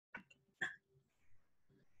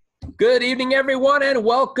Good evening, everyone, and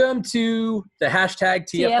welcome to the hashtag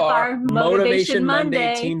TFR Motivation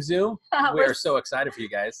Monday Team Zoom. We are so excited for you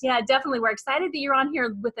guys. Yeah, definitely. We're excited that you're on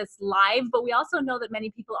here with us live, but we also know that many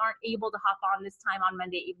people aren't able to hop on this time on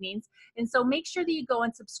Monday evenings. And so make sure that you go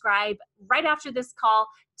and subscribe right after this call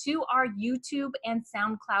to our YouTube and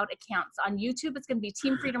SoundCloud accounts. On YouTube, it's going to be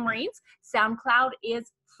Team Freedom Reigns. SoundCloud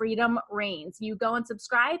is Freedom Reigns. You go and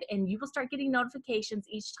subscribe and you will start getting notifications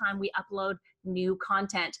each time we upload new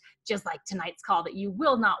content, just like tonight's call that you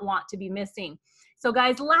will not want to be missing. So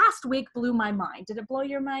guys, last week blew my mind. Did it blow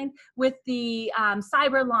your mind? With the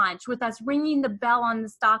cyber launch, with us ringing the bell on the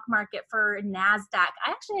stock market for NASDAQ.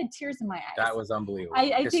 I actually had tears in my eyes. That was unbelievable.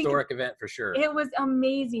 Historic event for sure. It was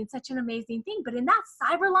amazing, such an amazing thing. But in that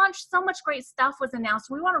cyber launch, so much great stuff was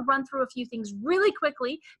announced. We want to run through a few things really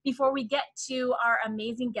quickly before we get to our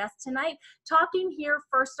amazing guest tonight. Talking here,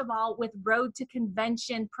 first of all, with Road to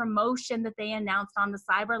Convention promotion that they announced on the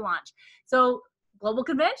cyber launch. So Global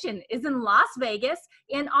Convention is in Las Vegas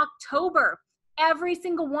in October. Every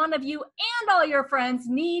single one of you and all your friends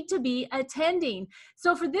need to be attending.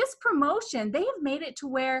 So for this promotion, they have made it to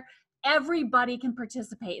where everybody can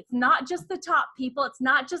participate. It's not just the top people. It's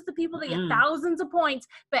not just the people that get thousands of points,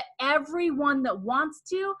 but everyone that wants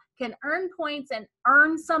to can earn points and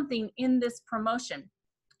earn something in this promotion.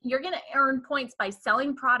 You're going to earn points by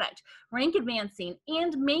selling product, rank advancing,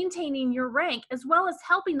 and maintaining your rank, as well as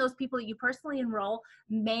helping those people that you personally enroll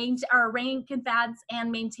rank advance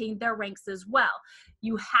and maintain their ranks as well.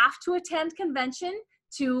 You have to attend convention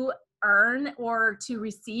to earn or to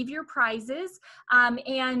receive your prizes,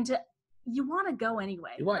 and you want to go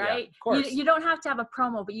anyway, right? Yeah, of course. You don't have to have a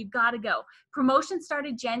promo, but you got to go. Promotion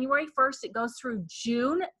started January 1st. It goes through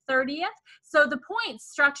June 30th. So the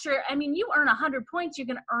points structure, I mean, you earn 100 points, you're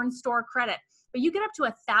going to earn store credit. But you get up to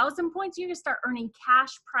 1,000 points, you're going to start earning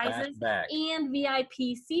cash prizes and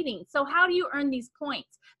VIP seating. So how do you earn these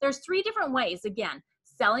points? There's 3 different ways. Again,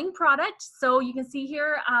 selling product. So you can see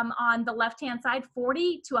here on the left-hand side,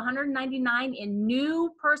 40 to 199 in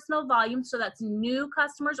new personal volume. So that's new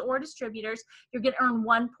customers or distributors. You're going to earn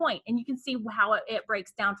 1 point, and you can see how it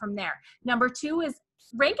breaks down from there. Number 2 is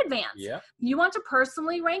rank advance. Yeah. You want to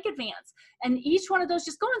personally rank advance. And each one of those,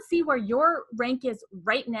 just go and see where your rank is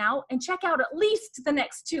right now and check out at least the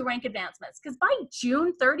next 2 rank advancements. Because by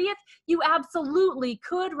June 30th, you absolutely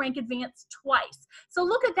could rank advance twice. So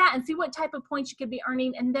look at that and see what type of points you could be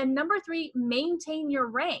earning. And then number 3, maintain your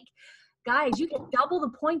rank. Guys, you get double the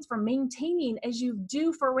points for maintaining as you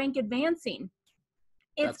do for rank advancing.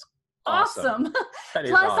 It's awesome.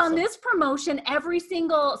 Plus, awesome. On this promotion, every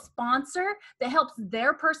single sponsor that helps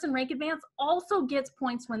their person rank advance also gets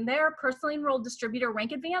points when their personally enrolled distributor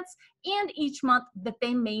rank advance, and each month that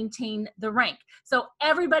they maintain the rank. So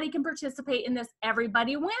everybody can participate in this.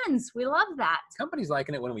 Everybody wins. We love that. Company's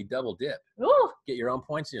liking it when we double dip. Ooh. Get your own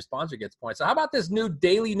points and your sponsor gets points. So how about this new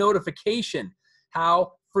daily notification?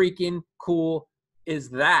 How freaking cool is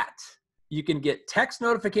that? You can get text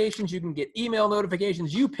notifications, you can get email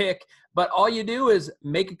notifications, you pick, but all you do is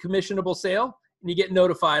make a commissionable sale and you get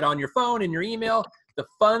notified on your phone and your email. The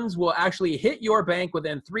funds will actually hit your bank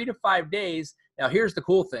within 3 to 5 days. Now, here's the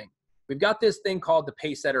cool thing. We've got this thing called the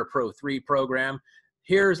Paysetter Pro 3 program.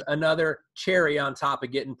 Here's another cherry on top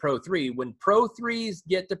of getting Pro 3. When Pro 3s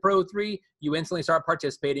get to Pro 3, you instantly start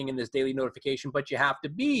participating in this daily notification, but you have to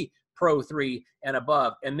be Pro 3 and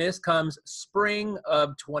above. And this comes spring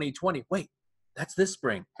of 2020. Wait, that's this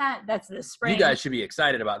spring. That's this spring. You guys should be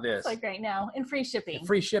excited about this. It's like right now. And free shipping. And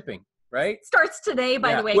free shipping, right? Starts today,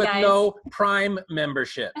 by the way, with guys. With no Prime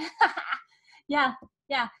membership. Yeah.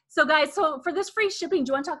 So guys, so for this free shipping, do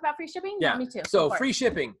you want to talk about free shipping? Yeah, me too. So free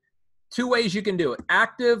shipping. 2 ways you can do it.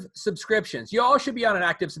 Active subscriptions. You all should be on an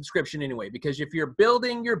active subscription anyway, because if you're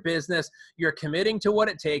building your business, you're committing to what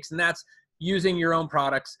it takes, and that's using your own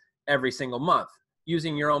products every single month.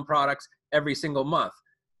 Using your own products every single month.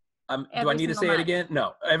 Do I need to say it again?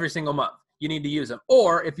 No, every single month. You need to use them.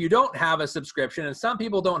 Or if you don't have a subscription, and some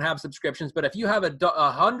people don't have subscriptions, but if you have a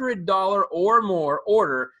 $100 or more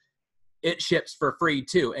order, it ships for free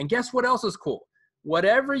too. And guess what else is cool?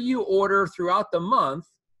 Whatever you order throughout the month,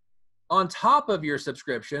 on top of your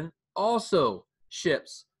subscription, also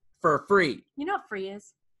ships for free. You know what free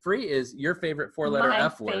is? Free is your favorite 4-letter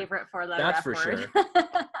F word. My favorite 4-letter F word. That's for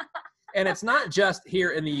sure. And it's not just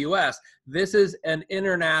here in the U.S. This is an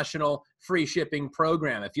international free shipping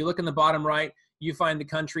program. If you look in the bottom right, you find the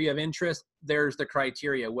country of interest. There's the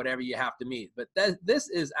criteria, whatever you have to meet. But this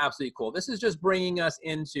is absolutely cool. This is just bringing us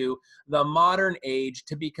into the modern age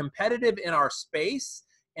to be competitive in our space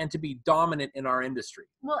and to be dominant in our industry.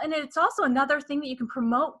 Well, and it's also another thing that you can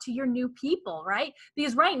promote to your new people, right?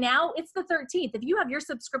 Because right now it's the 13th. If you have your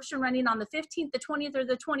subscription running on the 15th, the 20th, or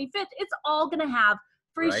the 25th, it's all going to have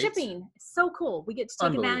free shipping. So cool. We get to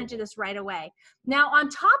take advantage of this right away. Now, on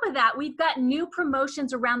top of that, we've got new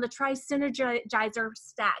promotions around the Tri-Synergizer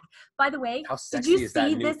stack. By the way, did you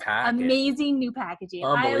see this amazing new packaging?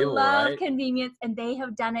 I love convenience, and they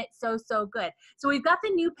have done it so, so good. So we've got the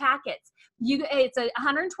new packets. It's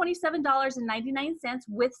 $127.99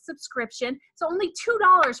 with subscription. So only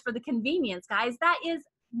 $2 for the convenience, guys. That is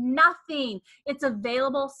nothing. It's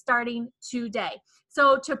available starting today.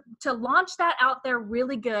 So to launch that out there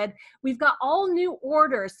really good, we've got all new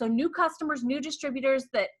orders. So new customers, new distributors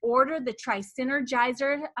that order the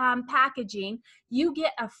Tri-Synergizer packaging, you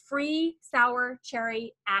get a free sour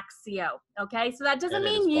cherry Axio. Okay, so that doesn't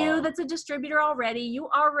mean you that's a distributor already. You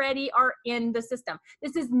already are in the system.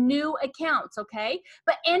 This is new accounts, okay?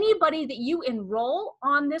 But anybody that you enroll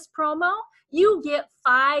on this promo, you get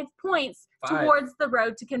 5 points towards the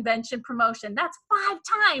Road to Convention promotion. That's 5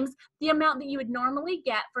 times the amount that you would normally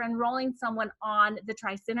get for enrolling someone on the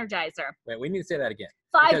Tri-Synergizer. Wait, we need to say that again.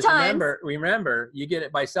 5 times. Remember, you get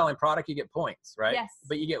it by selling product, you get points, right? Yes.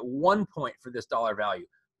 But you get 1 point for this dollar value,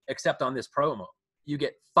 except on this promo. You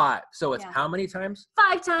get 5. So it's how many times?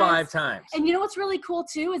 5 times. 5 times. And you know what's really cool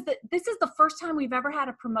too is that this is the first time we've ever had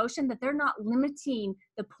a promotion that they're not limiting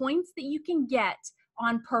the points that you can get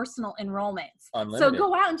on personal enrollments. Unlimited. So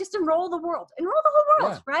go out and just enroll the whole world,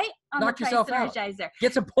 right? On Knock yourself out.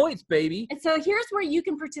 Get some points, baby. And so here's where you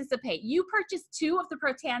can participate. You purchase 2 of the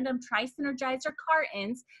Pro Tandem Tri-Synergizer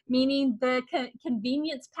cartons, meaning the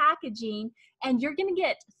convenience packaging, and you're going to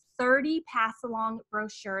get 30 pass-along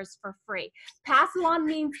brochures for free. Pass-along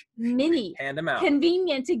means mini. Hand them out.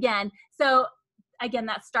 Convenient again. So again,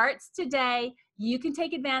 that starts today. You can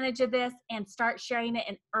take advantage of this and start sharing it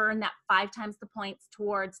and earn that 5 times the points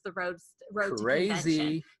towards the road to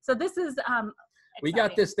convention. So this is we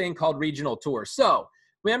got this thing called regional tours. So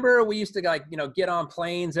remember we used to get on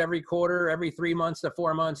planes every quarter, every 3 months to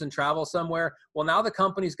 4 months and travel somewhere. Well, now the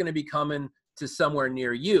company's going to be coming to somewhere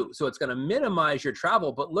near you. So it's going to minimize your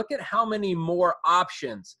travel, but look at how many more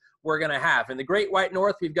options we're going to have. In the Great White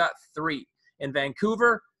North, we've got 3. In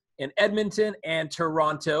Vancouver, in Edmonton, and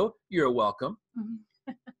Toronto, you're welcome.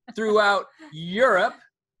 Throughout Europe,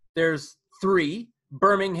 there's 3,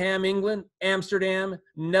 Birmingham, England, Amsterdam,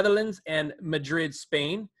 Netherlands, and Madrid,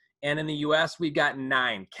 Spain. And in the US, we've got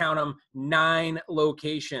 9, count them, 9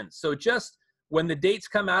 locations. So just when the dates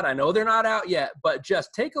come out, I know they're not out yet, but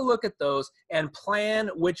just take a look at those and plan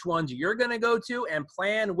which ones you're going to go to and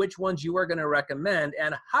plan which ones you are going to recommend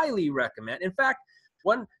and highly recommend. In fact,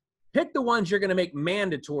 pick the ones you're going to make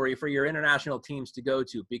mandatory for your international teams to go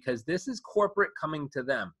to, because this is corporate coming to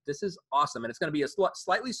them. This is awesome. And it's going to be a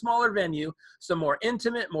slightly smaller venue, so more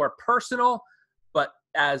intimate, more personal, but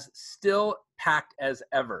as still packed as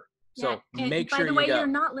ever. So make sure you go. By the way, you're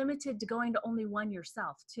not limited to going to only one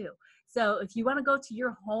yourself too. So if you want to go to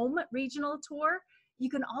your home regional tour, you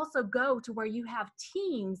can also go to where you have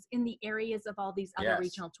teams in the areas of all these other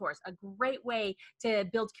regional tours. A great way to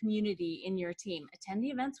build community in your team. Attend the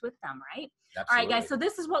events with them, right? Absolutely. All right, guys. So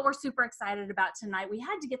this is what we're super excited about tonight. We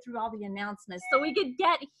had to get through all the announcements so we could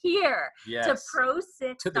get here to Pro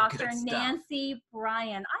 6 Dr. Nancy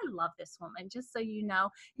Bryan. I love this woman, just so you know.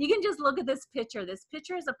 You can just look at this picture. This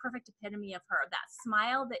picture is a perfect epitome of her. That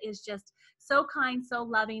smile that is just so kind, so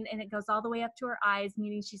loving, and it goes all the way up to her eyes,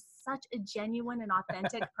 meaning she's such a genuine and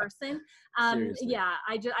authentic person. Yeah,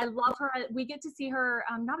 I love her. We get to see her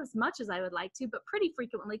not as much as I would like to, but pretty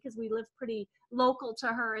frequently because we live pretty local to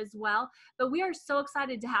her as well. But we are so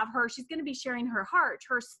excited to have her. She's going to be sharing her heart,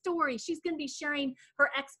 her story. She's going to be sharing her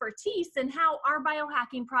expertise and how our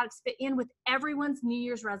biohacking products fit in with everyone's New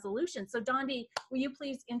Year's resolution. So Dondi, will you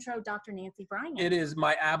please intro Dr. Nancy Bryan? It is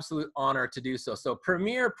my absolute honor to do so. So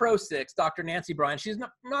Premier Pro 6, Dr. Nancy Bryan, she's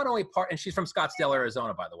not only part, and she's from Scottsdale,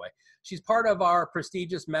 Arizona, by the way. She's part of our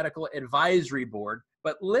prestigious medical advisory board,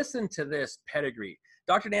 but listen to this pedigree.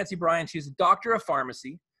 Dr. Nancy Bryan, she's a doctor of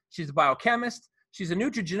pharmacy. She's a biochemist. She's a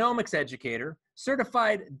nutrigenomics educator,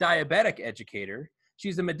 certified diabetic educator.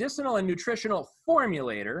 She's a medicinal and nutritional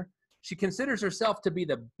formulator. She considers herself to be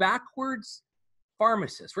the backwards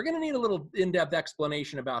pharmacist. We're going to need a little in-depth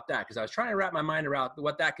explanation about that because I was trying to wrap my mind around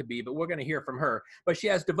what that could be, but we're going to hear from her. But she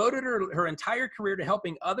has devoted her entire career to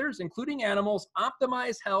helping others, including animals,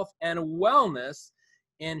 optimize health and wellness.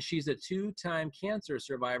 And she's a 2-time cancer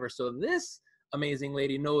survivor. So this amazing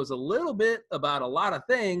lady knows a little bit about a lot of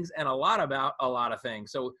things and a lot about a lot of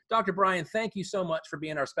things. So Dr. Bryan, thank you so much for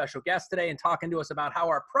being our special guest today and talking to us about how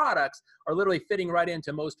our products are literally fitting right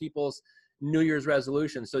into most people's New Year's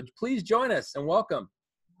resolutions. So please join us and welcome.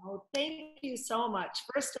 Oh, thank you so much.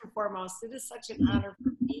 First and foremost, it is such an honor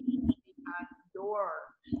for me to be on your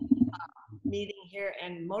meeting here,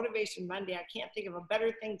 and Motivation Monday. I can't think of a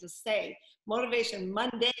better thing to say. Motivation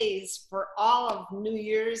Mondays for all of New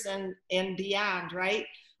Year's and beyond, right?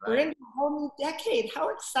 We're into a whole new decade. How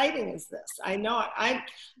exciting is this? I know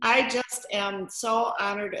I just am so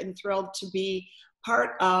honored and thrilled to be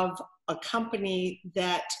part of a company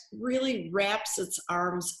that really wraps its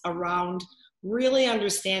arms around really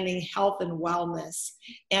understanding health and wellness.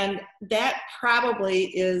 And that probably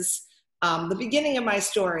is the beginning of my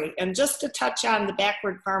story. And just to touch on the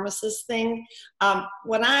backward pharmacist thing,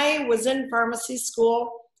 when I was in pharmacy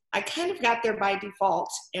school, I kind of got there by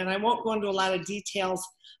default, and I won't go into a lot of details,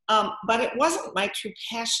 but it wasn't my true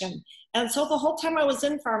passion. And so the whole time I was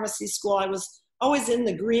in pharmacy school, I was always in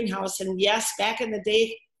the greenhouse. And yes, back in the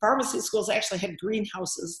day, pharmacy schools actually had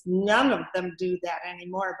greenhouses. None of them do that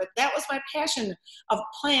anymore. But that was my passion of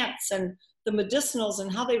plants and the medicinals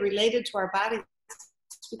and how they related to our bodies.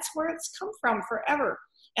 It's where it's come from forever.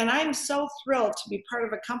 And I'm so thrilled to be part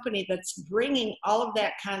of a company that's bringing all of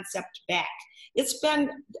that concept back. It's been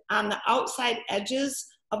on the outside edges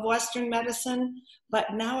of Western medicine,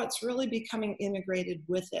 but now it's really becoming integrated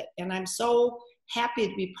with it. And I'm so happy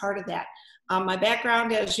to be part of that. My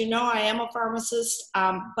background, as you know, I am a pharmacist,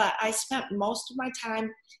 but I spent most of my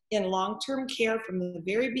time in long-term care from the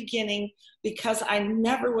very beginning because I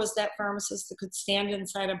never was that pharmacist that could stand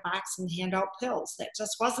inside a box and hand out pills. That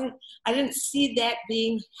just wasn't, I didn't see that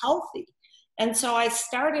being healthy. And so I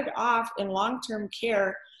started off in long-term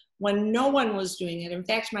care when no one was doing it. In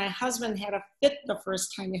fact, my husband had a fit the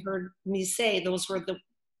first time he heard me say those were the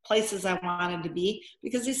places I wanted to be,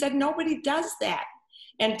 because he said, nobody does that.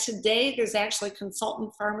 And today there's actually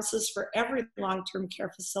consultant pharmacists for every long-term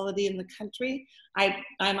care facility in the country.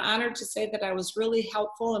 I'm honored to say that I was really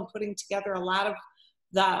helpful in putting together a lot of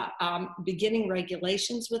the beginning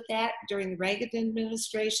regulations with that during the Reagan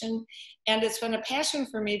administration. And it's been a passion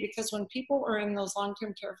for me because when people are in those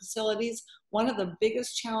long-term care facilities, one of the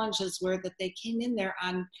biggest challenges were that they came in there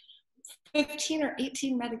on 15 or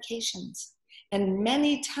 18 medications. And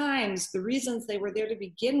many times the reasons they were there to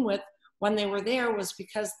begin with when they were there was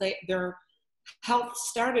because their health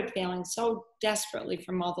started failing so desperately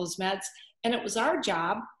from all those meds. And it was our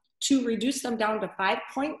job to reduce them down to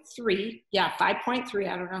 5.3. Yeah, 5.3.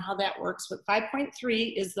 I don't know how that works, but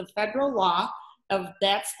 5.3 is the federal law of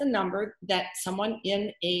that's the number that someone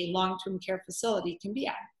in a long-term care facility can be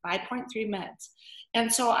on, 5.3 meds.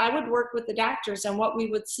 And so I would work with the doctors, and what we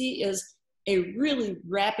would see is a really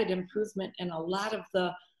rapid improvement in a lot of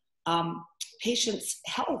the patients'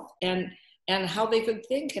 health and how they could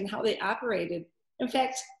think and how they operated. In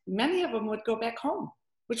fact, many of them would go back home,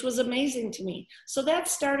 which was amazing to me. So that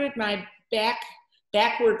started my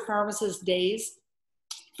backward pharmacist days.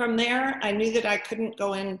 From there, I knew that I couldn't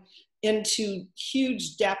go into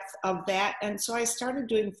huge depth of that. And so I started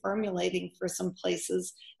doing formulating for some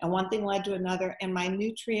places, and one thing led to another, and my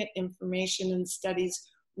nutrient information and studies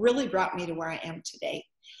really brought me to where I am today.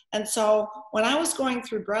 And so when I was going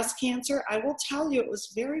through breast cancer, I will tell you, it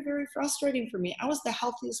was very, very frustrating for me. I was the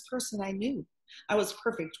healthiest person I knew. I was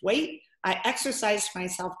perfect weight. I exercised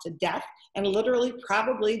myself to death. And literally,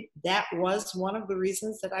 probably that was one of the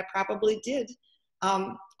reasons that I probably did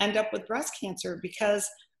end up with breast cancer, because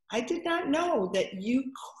I did not know that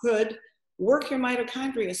you could work your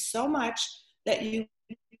mitochondria so much that you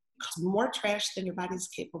cause more trash than your body's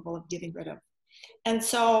capable of getting rid of. And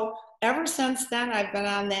so ever since then, I've been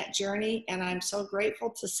on that journey, and I'm so grateful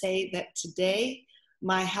to say that today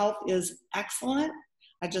my health is excellent.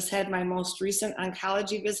 I just had my most recent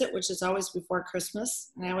oncology visit, which is always before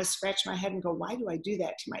Christmas. And I always scratch my head and go, why do I do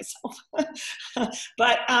that to myself?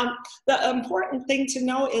 But the important thing to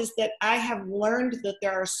know is that I have learned that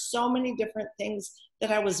there are so many different things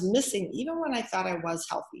that I was missing, even when I thought I was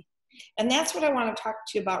healthy. And that's what I want to talk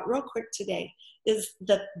to you about real quick today, is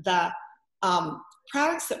that the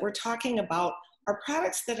products that we're talking about are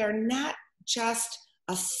products that are not just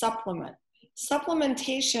a supplement.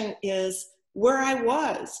 Supplementation is where I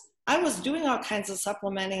was doing all kinds of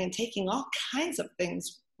supplementing and taking all kinds of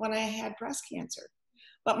things when I had breast cancer,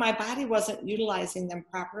 but my body wasn't utilizing them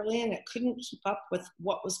properly, and it couldn't keep up with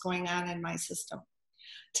what was going on in my system.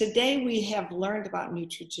 Today, we have learned about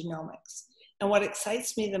nutrigenomics, and what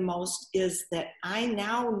excites me the most is that I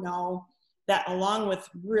now know that along with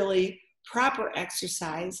really proper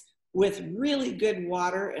exercise, with really good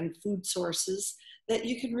water and food sources, that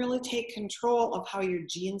you can really take control of how your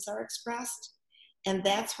genes are expressed. And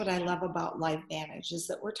that's what I love about LifeVantage, is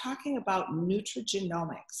that we're talking about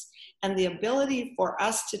nutrigenomics and the ability for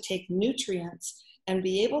us to take nutrients and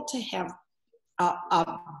be able to have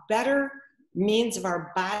a better means of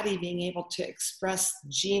our body being able to express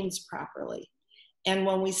genes properly. And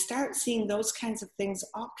when we start seeing those kinds of things,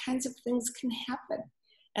 all kinds of things can happen.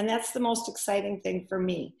 And that's the most exciting thing for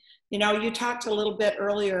me. You know, you talked a little bit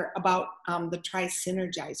earlier about the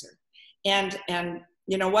Tri-Synergizer. And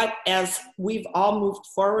you know what, as we've all moved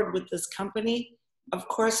forward with this company, of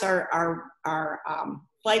course, our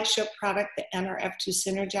flagship product, the NRF2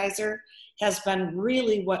 Synergizer, has been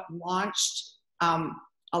really what launched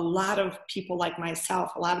a lot of people like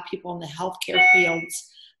myself, a lot of people in the healthcare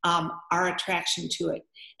fields, our attraction to it.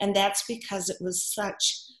 And that's because it was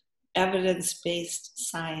such evidence-based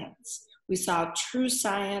science. We saw true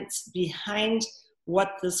science behind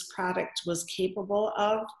what this product was capable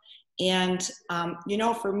of. And, you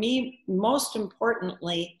know, for me, most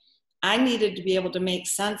importantly, I needed to be able to make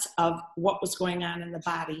sense of what was going on in the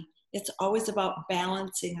body. It's always about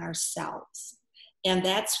balancing ourselves. And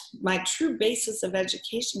that's my true basis of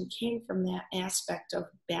education, came from that aspect of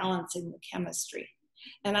balancing the chemistry.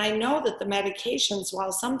 And I know that the medications,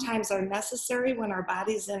 while sometimes are necessary when our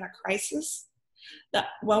body's in a crisis, that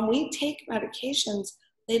when we take medications,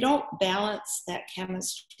 they don't balance that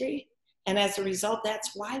chemistry. And as a result,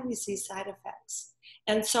 that's why we see side effects.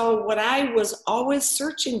 And so what I was always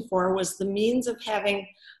searching for was the means of having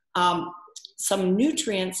some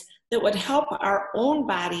nutrients that would help our own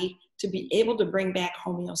body to be able to bring back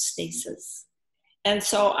homeostasis. And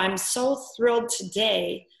so I'm so thrilled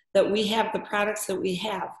today that we have the products that we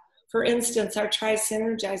have. For instance, our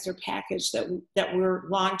Tri-Synergizer package that we're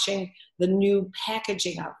launching the new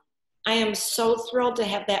packaging of. I am so thrilled to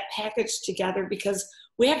have that package together, because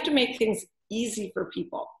we have to make things easy for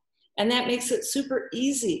people. And that makes it super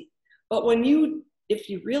easy. But if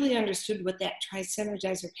you really understood what that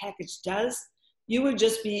Tri-Synergizer package does, you would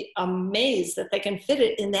just be amazed that they can fit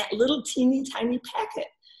it in that little teeny tiny packet.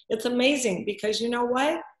 It's amazing, because you know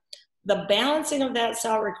what? The balancing of that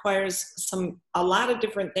cell requires a lot of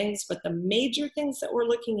different things, but the major things that we're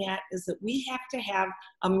looking at is that we have to have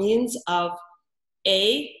a means of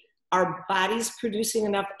our body's producing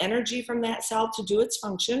enough energy from that cell to do its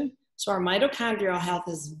function. So our mitochondrial health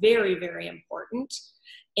is very, very important.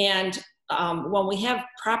 And when we have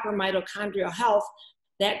proper mitochondrial health,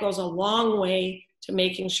 that goes a long way to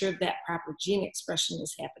making sure that proper gene expression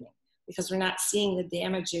is happening, because we're not seeing the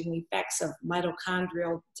damaging effects of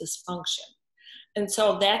mitochondrial dysfunction. And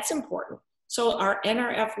so that's important. So our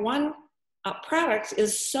NRF1 product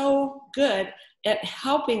is so good at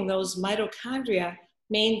helping those mitochondria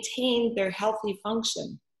maintain their healthy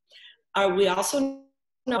function. We also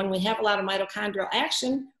know when we have a lot of mitochondrial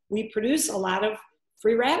action, we produce a lot of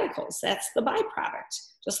free radicals. That's the byproduct.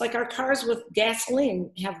 Just like our cars with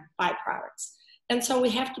gasoline have byproducts. And so we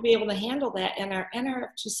have to be able to handle that. And our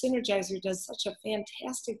NRF2 Synergizer does such a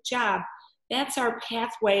fantastic job. That's our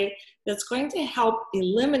pathway that's going to help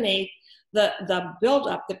eliminate the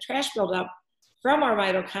buildup, the trash buildup from our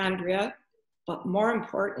mitochondria. But more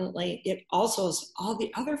importantly, it also is all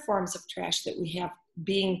the other forms of trash that we have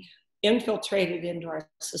being infiltrated into our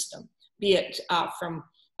system, be it from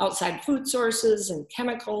outside food sources and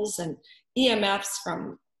chemicals and EMFs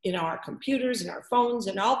from our computers and our phones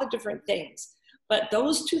and all the different things. But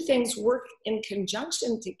those two things work in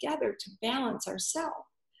conjunction together to balance our cell.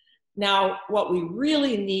 Now, what we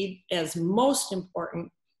really need as most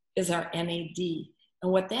important is our NAD.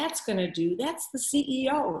 And what that's going to do, that's the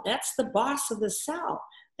CEO, that's the boss of the cell.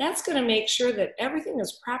 That's going to make sure that everything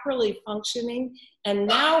is properly functioning. And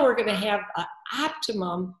now we're going to have an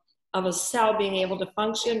optimum of a cell being able to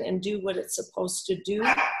function and do what it's supposed to do.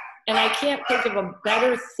 And I can't think of a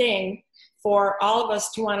better thing for all of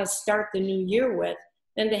us to want to start the new year with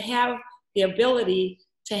than to have the ability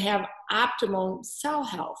to have optimal cell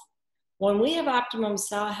health. When we have optimum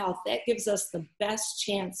cell health, that gives us the best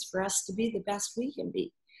chance for us to be the best we can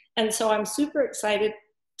be. And so I'm super excited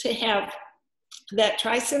to have that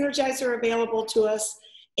Tri-Synergizer available to us.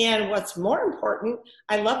 And what's more important,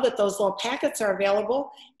 I love that those little packets are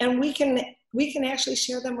available, and we can actually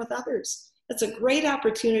share them with others. It's a great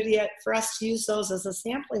opportunity for us to use those as a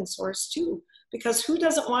sampling source too, because who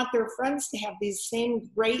doesn't want their friends to have these same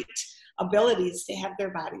great abilities to have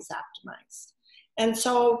their bodies optimized? And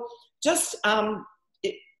so just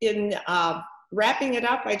in wrapping it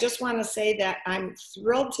up, I just want to say that I'm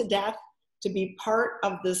thrilled to death to be part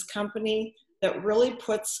of this company that really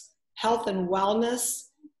puts health and wellness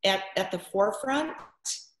at the forefront,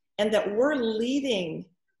 and that we're leading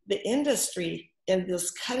the industry in this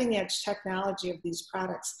cutting edge technology of these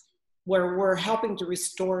products. where we're helping to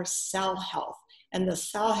restore cell health. And the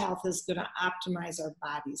cell health is going to optimize our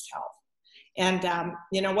body's health. And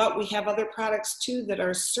you know what? We have other products too that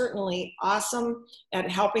are certainly awesome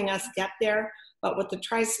at helping us get there. But with the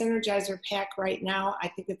Tri-Synergizer pack right now, I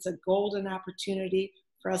think it's a golden opportunity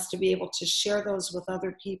for us to be able to share those with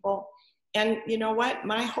other people. And you know what?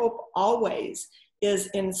 My hope always is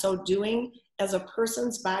in so doing, as a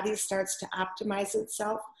person's body starts to optimize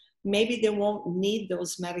itself, maybe they won't need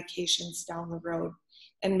those medications down the road.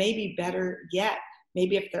 And maybe better yet,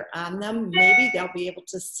 maybe if they're on them, maybe they'll be able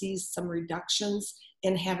to see some reductions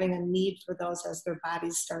in having a need for those as their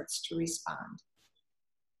body starts to respond.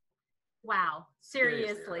 Wow,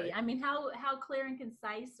 seriously. Right? I mean, how clear and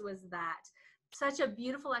concise was that? Such a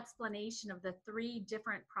beautiful explanation of the 3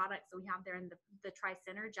 different products that we have there in the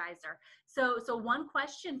Tri-Synergizer. So one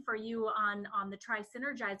question for you on the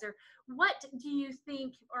Tri-Synergizer, what do you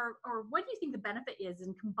think, or what do you think the benefit is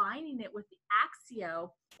in combining it with the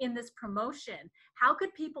Axio in this promotion? How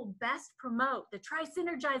could people best promote the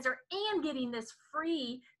Tri-Synergizer and getting this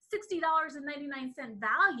free $60.99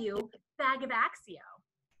 value bag of Axio?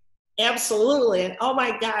 Absolutely. And oh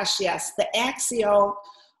my gosh, yes, the Axio.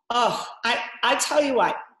 Oh, I tell you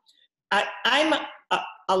what, I'm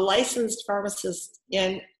a licensed pharmacist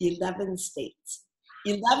in 11 states.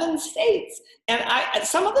 11 states. And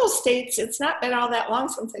some of those states, it's not been all that long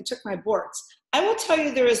since I took my boards. I will tell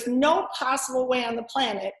you, there is no possible way on the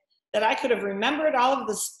planet that I could have remembered all of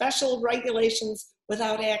the special regulations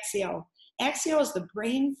without Axio. Axio is the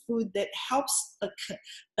brain food that helps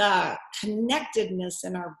the connectedness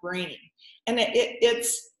in our brain. And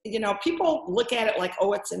it's, you know, people look at it like,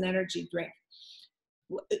 oh, it's an energy drink.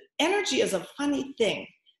 Energy is a funny thing.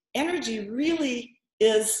 Energy really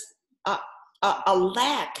is a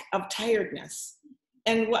lack of tiredness.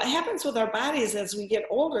 And what happens with our bodies as we get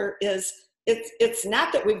older is it's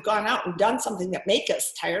not that we've gone out and done something that make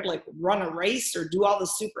us tired, like run a race or do all the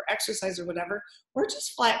super exercise or whatever. We're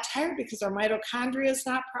just flat tired because our mitochondria is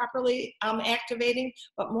not properly activating.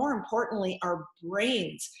 But more importantly, our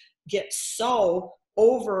brains get so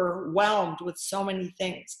overwhelmed with so many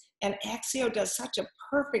things. And Axio does such a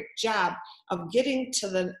perfect job of getting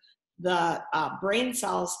to the brain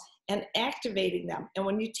cells and activating them. And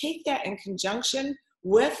when you take that in conjunction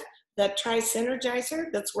with the Tri-Synergizer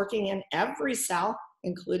that's working in every cell,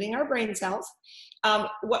 including our brain cells,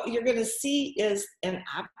 what you're going to see is an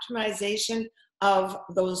optimization of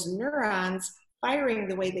those neurons firing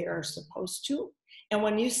the way they are supposed to. And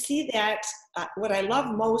when you see that, what I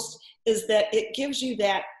love most is that it gives you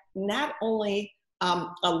that not only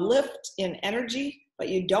a lift in energy, but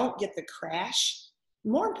you don't get the crash.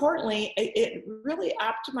 More importantly, it really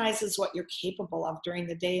optimizes what you're capable of during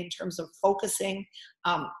the day in terms of focusing,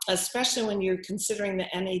 especially when you're considering the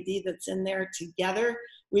NAD that's in there together.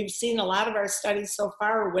 We've seen a lot of our studies so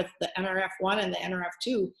far with the NRF1 and the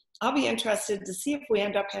NRF2. I'll be interested to see if we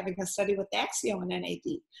end up having a study with Axio and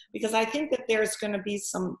NAD, because I think that there's going to be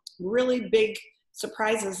some really big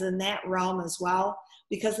surprises in that realm as well,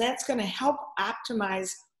 because that's going to help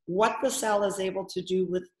optimize what the cell is able to do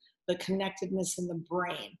with the connectedness in the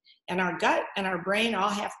brain. And our gut and our brain all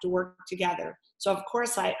have to work together. So of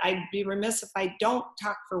course, I'd be remiss if I don't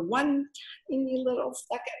talk for one tiny little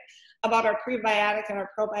second about our prebiotic and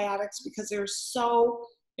our probiotics, because they're so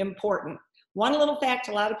important. One little fact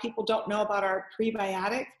a lot of people don't know about our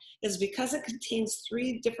prebiotic is because it contains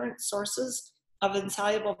 3 different sources of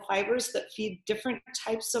insoluble fibers that feed different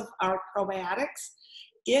types of our probiotics,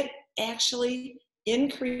 it actually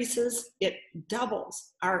increases, it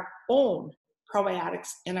doubles our own probiotics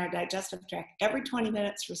in our digestive tract every 20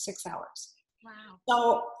 minutes for 6 hours. Wow.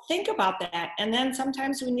 So think about that. And then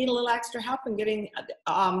sometimes we need a little extra help in getting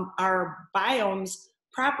our biomes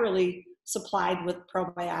properly supplied with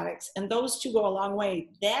probiotics. And those 2 go a long way.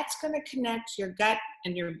 That's going to connect your gut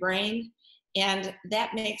and your brain. And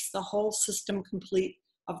that makes the whole system complete.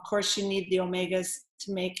 Of course, you need the omegas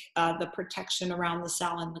to make the protection around the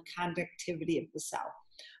cell and the conductivity of the cell.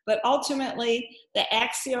 But ultimately, the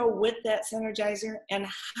Axio with that Synergizer, and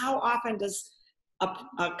how often does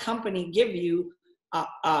a company give you a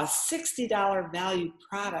 $60 value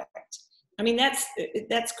product? I mean,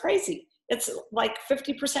 that's crazy. It's like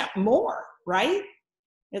 50% more, right?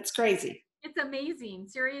 It's crazy. It's amazing,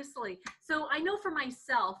 seriously. So I know for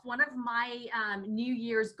myself, one of my New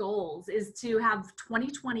Year's goals is to have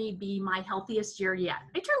 2020 be my healthiest year yet.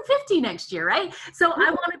 I turn 50 next year, right? So I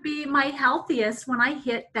want to be my healthiest when I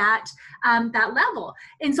hit that level.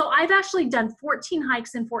 And so I've actually done 14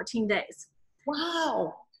 hikes in 14 days.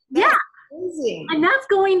 Wow. Yeah. Amazing. And that's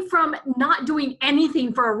going from not doing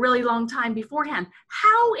anything for a really long time beforehand.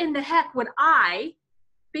 How in the heck would I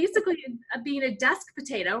basically being a desk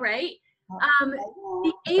potato, right?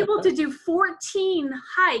 Be able to do 14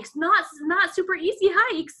 hikes, not super easy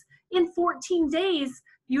hikes, in 14 days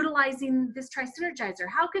utilizing this Tri-Synergizer.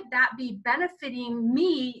 How could that be benefiting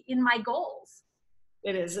me in my goals?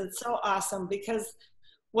 It is. It's so awesome, because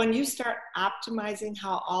when you start optimizing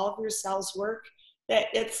how all of your cells work, that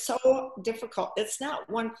it's so difficult. It's not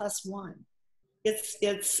 1 + 1.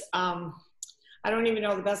 It's I don't even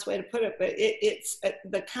know the best way to put it, but it's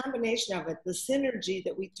the combination of it, the synergy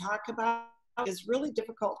that we talk about is really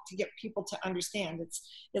difficult to get people to understand.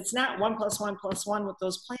 It's not 1 + 1 + 1 with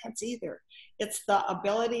those plants either. It's the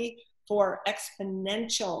ability for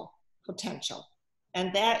exponential potential.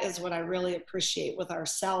 And that is what I really appreciate with our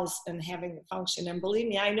cells and having the function. And believe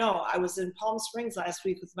me, I know I was in Palm Springs last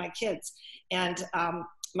week with my kids, and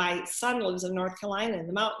my son lives in North Carolina in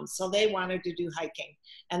the mountains, so they wanted to do hiking,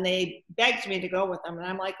 and they begged me to go with them. And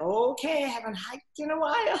I'm like, okay, I haven't hiked in a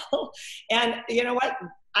while. And you know what?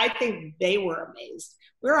 I think they were amazed.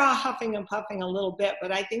 We're all huffing and puffing a little bit,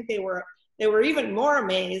 but I think they were even more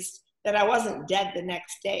amazed that I wasn't dead the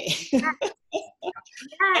next day.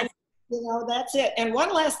 And, you know, that's it. And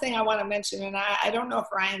one last thing I want to mention, and I don't know if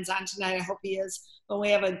Ryan's on tonight, I hope he is, but we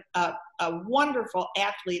have a wonderful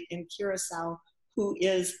athlete in Curacao who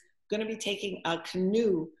is going to be taking a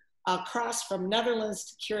canoe across from Netherlands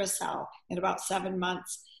to Curacao in about 7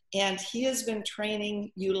 months. And he has been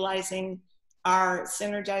training utilizing our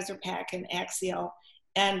Synergizer pack and Axio,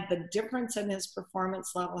 and the difference in his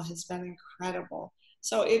performance level has been incredible.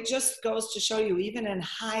 So it just goes to show you, even in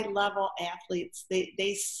high level athletes,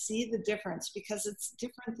 they see the difference, because it's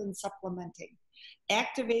different than supplementing.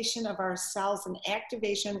 Activation of our cells and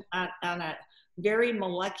activation on a very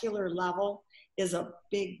molecular level is a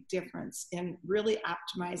big difference in really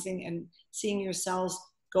optimizing and seeing your cells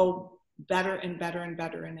go better and better and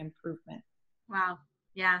better in improvement. Wow.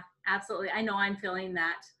 Yeah, absolutely. I know I'm feeling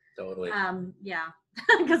that. Totally. Yeah,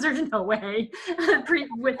 because there's no way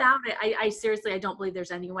without it. I seriously, I don't believe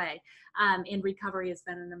there's any way. And recovery has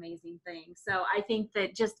been an amazing thing. So I think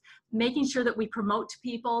that just making sure that we promote to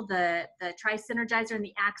people the Tri-Synergizer and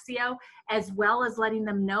the Axio, as well as letting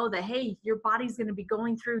them know that, hey, your body's going to be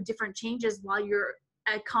going through different changes while you're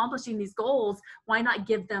accomplishing these goals. Why not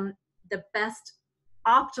give them the best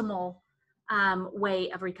optimal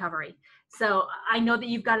way of recovery? So I know that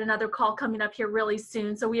you've got another call coming up here really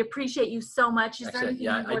soon. So we appreciate you so much. Is there anything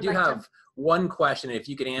yeah, I do have one question. If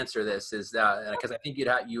you could answer this, is because I think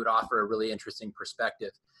you would offer a really interesting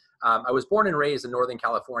perspective. I was born and raised in Northern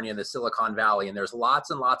California in the Silicon Valley, and there's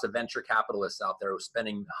lots and lots of venture capitalists out there who are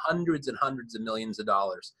spending hundreds and hundreds of millions of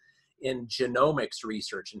dollars in genomics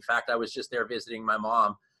research. In fact, I was just there visiting my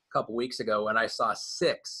mom a couple weeks ago, and I saw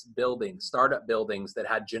 6 buildings, startup buildings, that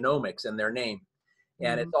had genomics in their name.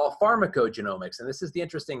 And it's all pharmacogenomics. And this is the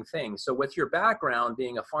interesting thing. So with your background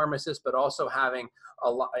being a pharmacist, but also having a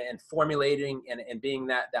lot and formulating and being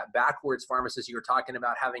that backwards pharmacist you were talking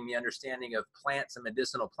about, having the understanding of plants and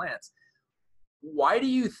medicinal plants, why do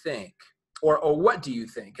you think, or what do you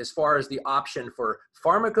think, as far as the option for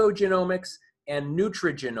pharmacogenomics and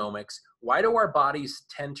nutrigenomics, why do our bodies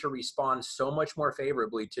tend to respond so much more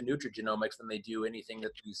favorably to nutrigenomics than they do anything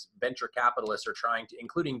that these venture capitalists are trying to,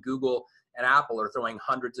 including Google and Apple, are throwing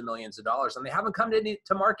hundreds of millions of dollars, and they haven't come to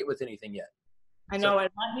market with anything yet? I know. And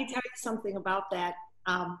let me tell you something about that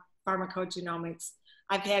pharmacogenomics.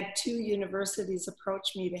 I've had 2 universities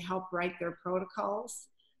approach me to help write their protocols,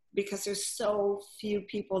 because there's so few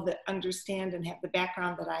people that understand and have the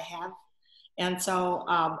background that I have. And so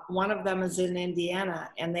one of them is in Indiana,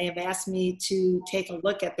 and they have asked me to take a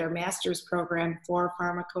look at their master's program for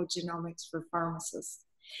pharmacogenomics for pharmacists.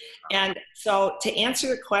 And so to answer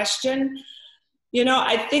your question, you know,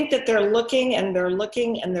 I think that they're looking and they're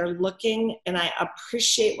looking and they're looking, and I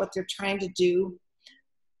appreciate what they're trying to do.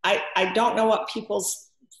 I don't know what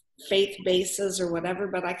people's faith base is or whatever,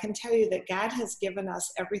 but I can tell you that God has given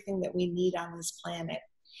us everything that we need on this planet.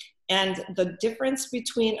 And the difference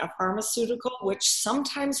between a pharmaceutical, which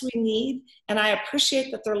sometimes we need, and I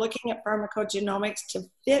appreciate that they're looking at pharmacogenomics to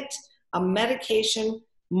fit a medication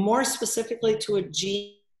more specifically to a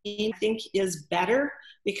gene, I think is better,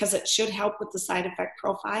 because it should help with the side effect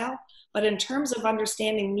profile. But in terms of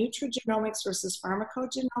understanding nutrigenomics versus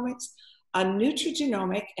pharmacogenomics, a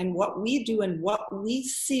nutrigenomic and what we do and what we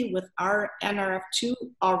see with our NRF2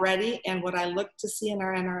 already, and what I look to see in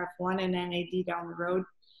our NRF1 and NAD down the road,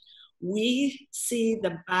 we see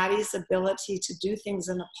the body's ability to do things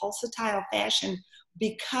in a pulsatile fashion,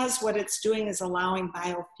 because what it's doing is allowing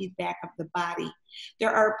biofeedback of the body.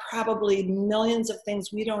 There are probably millions of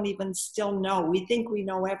things we don't even still know. We think we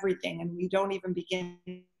know everything, and we don't even begin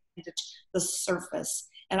to the surface.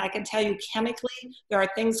 And I can tell you chemically, there are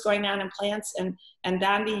things going on in plants. And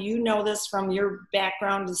Dondi, you know this from your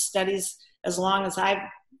background in studies as long as I've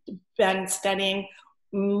been studying.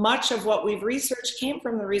 Much of what we've researched came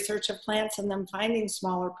from the research of plants and them finding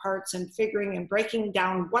smaller parts and figuring and breaking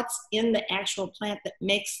down what's in the actual plant that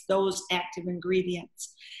makes those active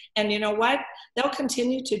ingredients. And you know what? They'll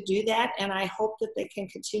continue to do that, and I hope that they can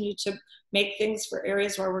continue to make things for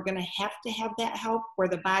areas where we're going to have that help, where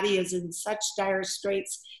the body is in such dire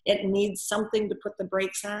straits, it needs something to put the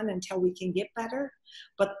brakes on until we can get better.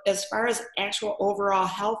 But as far as actual overall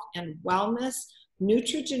health and wellness,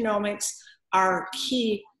 nutrigenomics are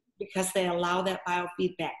key because they allow that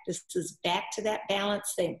biofeedback. This is back to that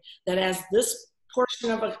balance thing, that as this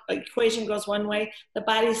portion of an equation goes one way, the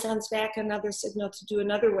body sends back another signal to do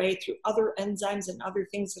another way through other enzymes and other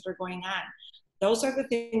things that are going on. Those are the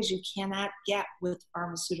things you cannot get with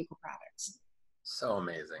pharmaceutical products. So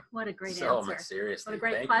amazing. What a great so answer. Much, seriously. What a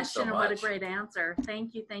great Thank question you so and what a much. great answer.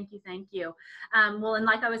 Thank you, thank you, thank you. Well, and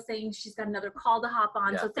like I was saying, she's got another call to hop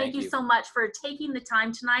on. Yeah, so thank you so much for taking the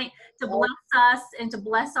time tonight to bless us and to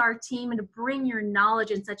bless our team and to bring your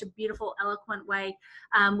knowledge in such a beautiful, eloquent way.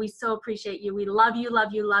 We so appreciate you. We love you, love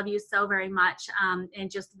you, love you so very much,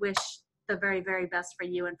 and just wish the very, very best for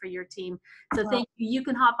you and for your team. So thank you. You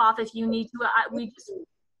can hop off if you need to.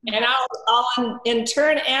 And I'll in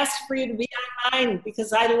turn ask for you to be on mine,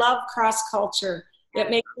 because I love cross culture. It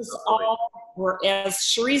makes us all, as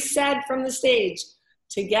Cherise said from the stage,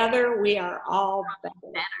 together we are all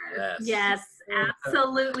better. Yes,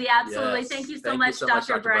 absolutely, absolutely. Yes. Thank you so much,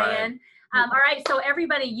 Dr. Bryan. All right, so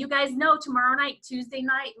everybody, you guys know tomorrow night, Tuesday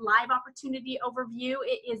night, live opportunity overview.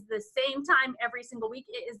 It is the same time every single week.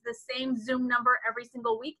 It is the same Zoom number every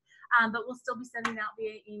single week, but we'll still be sending out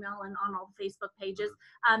via email and on all the Facebook pages.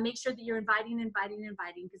 Make sure that you're inviting,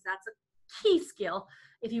 because that's a key skill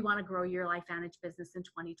if you want to grow your LifeVantage business in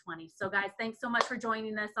 2020. So guys, thanks so much for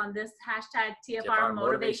joining us on this hashtag TFR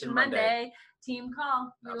Motivation Monday team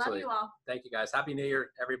call. We love you all. Thank you guys. Happy New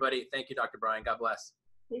Year, everybody. Thank you, Dr. Bryan. God bless.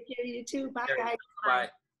 Take care, you too. Bye, guys. Bye.